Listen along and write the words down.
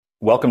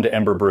Welcome to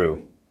Ember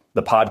Brew,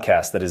 the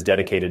podcast that is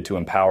dedicated to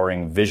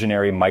empowering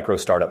visionary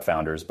micro-startup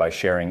founders by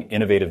sharing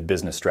innovative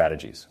business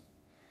strategies.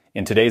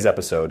 In today's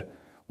episode,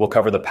 we'll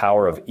cover the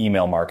power of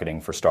email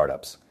marketing for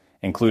startups,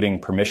 including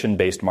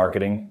permission-based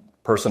marketing,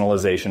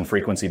 personalization,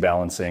 frequency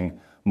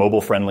balancing, mobile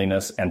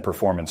friendliness, and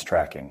performance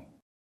tracking.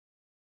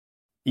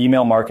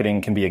 Email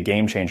marketing can be a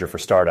game changer for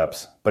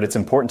startups, but it's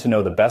important to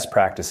know the best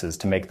practices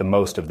to make the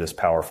most of this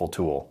powerful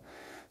tool.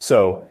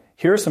 So,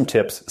 here are some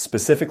tips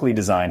specifically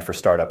designed for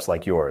startups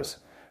like yours.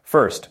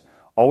 First,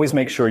 always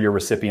make sure your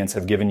recipients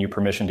have given you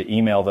permission to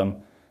email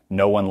them.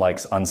 No one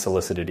likes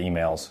unsolicited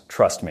emails,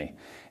 trust me.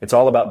 It's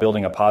all about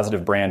building a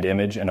positive brand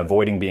image and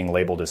avoiding being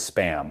labeled as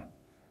spam.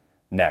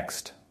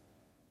 Next,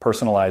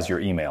 personalize your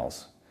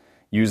emails.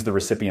 Use the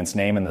recipient's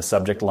name in the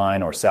subject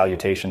line or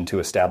salutation to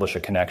establish a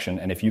connection,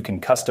 and if you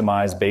can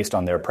customize based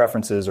on their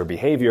preferences or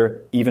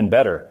behavior, even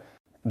better.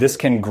 This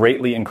can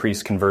greatly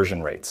increase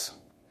conversion rates.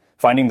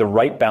 Finding the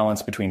right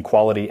balance between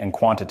quality and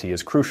quantity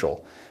is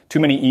crucial.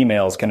 Too many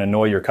emails can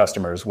annoy your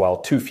customers, while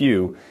too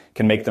few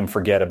can make them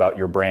forget about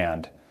your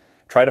brand.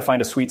 Try to find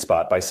a sweet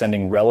spot by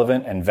sending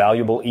relevant and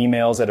valuable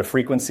emails at a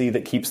frequency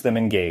that keeps them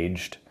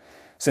engaged.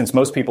 Since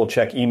most people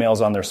check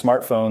emails on their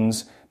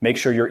smartphones, make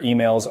sure your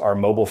emails are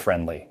mobile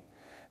friendly.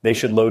 They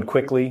should load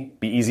quickly,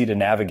 be easy to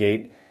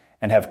navigate,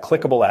 and have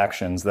clickable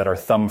actions that are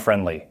thumb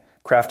friendly.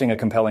 Crafting a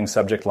compelling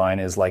subject line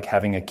is like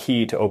having a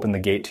key to open the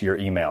gate to your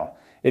email.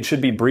 It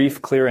should be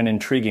brief, clear, and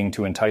intriguing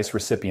to entice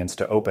recipients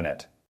to open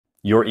it.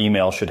 Your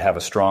email should have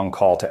a strong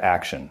call to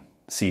action,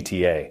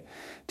 CTA.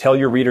 Tell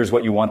your readers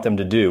what you want them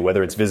to do,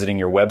 whether it's visiting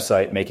your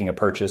website, making a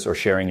purchase, or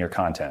sharing your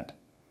content.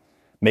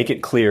 Make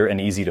it clear and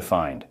easy to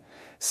find.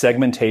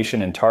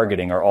 Segmentation and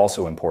targeting are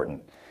also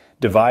important.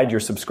 Divide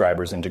your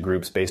subscribers into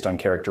groups based on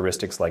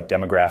characteristics like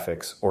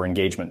demographics or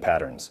engagement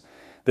patterns.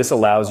 This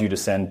allows you to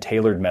send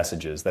tailored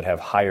messages that have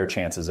higher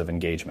chances of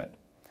engagement.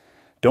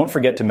 Don't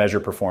forget to measure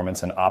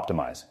performance and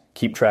optimize.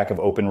 Keep track of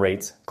open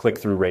rates,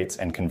 click-through rates,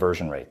 and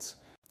conversion rates.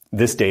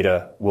 This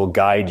data will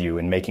guide you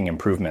in making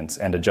improvements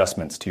and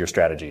adjustments to your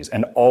strategies,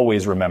 and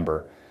always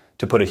remember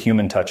to put a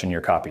human touch in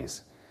your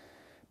copies.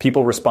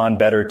 People respond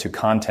better to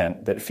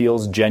content that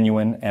feels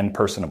genuine and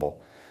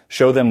personable.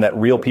 Show them that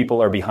real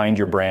people are behind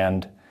your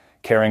brand,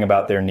 caring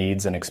about their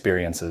needs and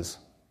experiences.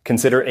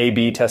 Consider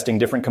A/B testing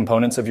different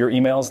components of your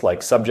emails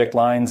like subject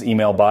lines,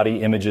 email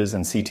body, images,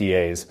 and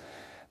CTAs.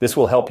 This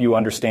will help you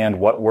understand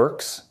what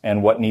works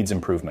and what needs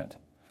improvement.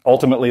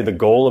 Ultimately, the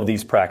goal of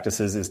these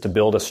practices is to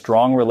build a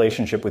strong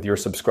relationship with your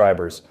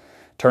subscribers,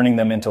 turning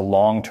them into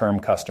long-term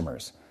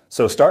customers.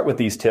 So start with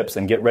these tips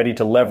and get ready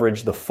to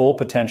leverage the full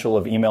potential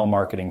of email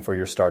marketing for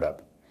your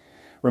startup.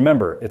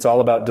 Remember, it's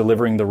all about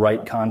delivering the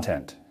right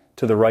content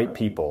to the right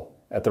people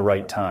at the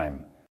right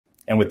time.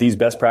 And with these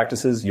best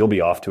practices, you'll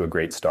be off to a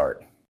great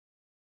start.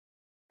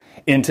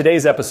 In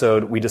today's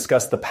episode, we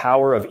discuss the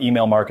power of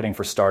email marketing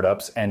for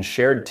startups and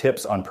shared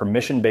tips on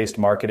permission-based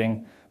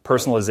marketing,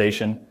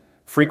 personalization,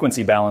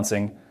 frequency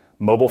balancing,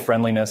 mobile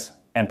friendliness,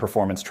 and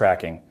performance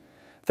tracking.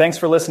 Thanks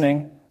for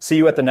listening. See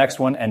you at the next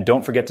one, and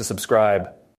don't forget to subscribe.